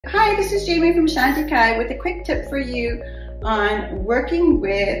Hi, this is Jamie from Shanti with a quick tip for you on working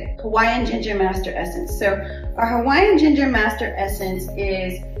with Hawaiian Ginger Master Essence. So our Hawaiian Ginger Master Essence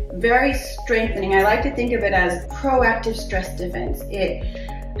is very strengthening. I like to think of it as proactive stress defense. It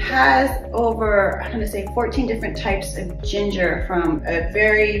has over, I'm going to say 14 different types of ginger, from a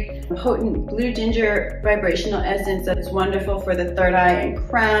very potent blue ginger vibrational essence that's wonderful for the third eye and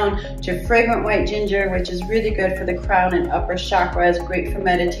crown, to fragrant white ginger, which is really good for the crown and upper chakras, great for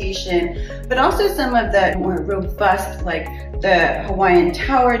meditation, but also some of the more robust, like the Hawaiian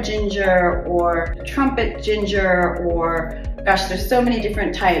tower ginger or trumpet ginger, or gosh, there's so many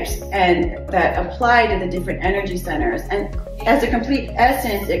different types and that apply to the different energy centers. And as a complete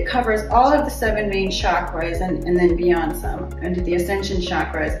essence, it covers all of the 7 main chakras and then beyond some into the ascension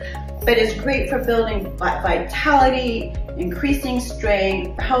chakras. But it's great for building vitality, increasing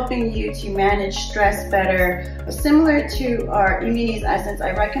strength, helping you to manage stress better. Similar to our Immuni's essence,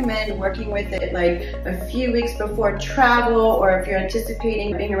 I recommend working with it like a few weeks before travel, or if you're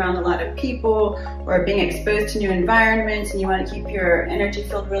anticipating being around a lot of people or being exposed to new environments and you want to keep your energy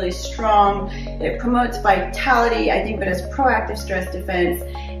field really strong. It promotes vitality. I think of it as proactive stress defense.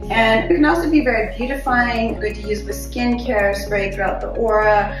 And it can also be very beautifying, good to use with skincare, spray throughout the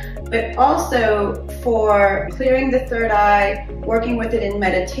aura, but also for clearing the third eye, working with it in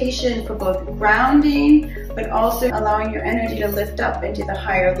meditation for both grounding, but also allowing your energy to lift up into the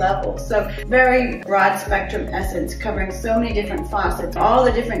higher levels. So very broad spectrum essence, covering so many different facets, all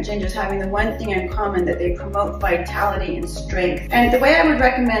the different gingers having the one thing in common, that they promote vitality and strength. And the way I would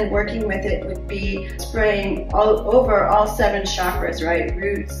recommend working with it would be spraying all over all 7 chakras, right?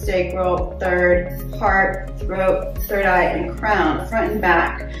 Root, sacral, third, heart, throat, third eye, and crown, front and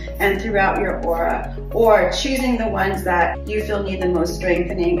back, and throughout your aura, or choosing the ones that you feel need the most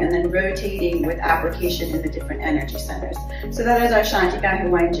strengthening and then rotating with application in the different energy centers. So that is our Shanti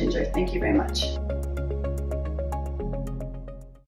Hawaiian Ginger. Thank you very much.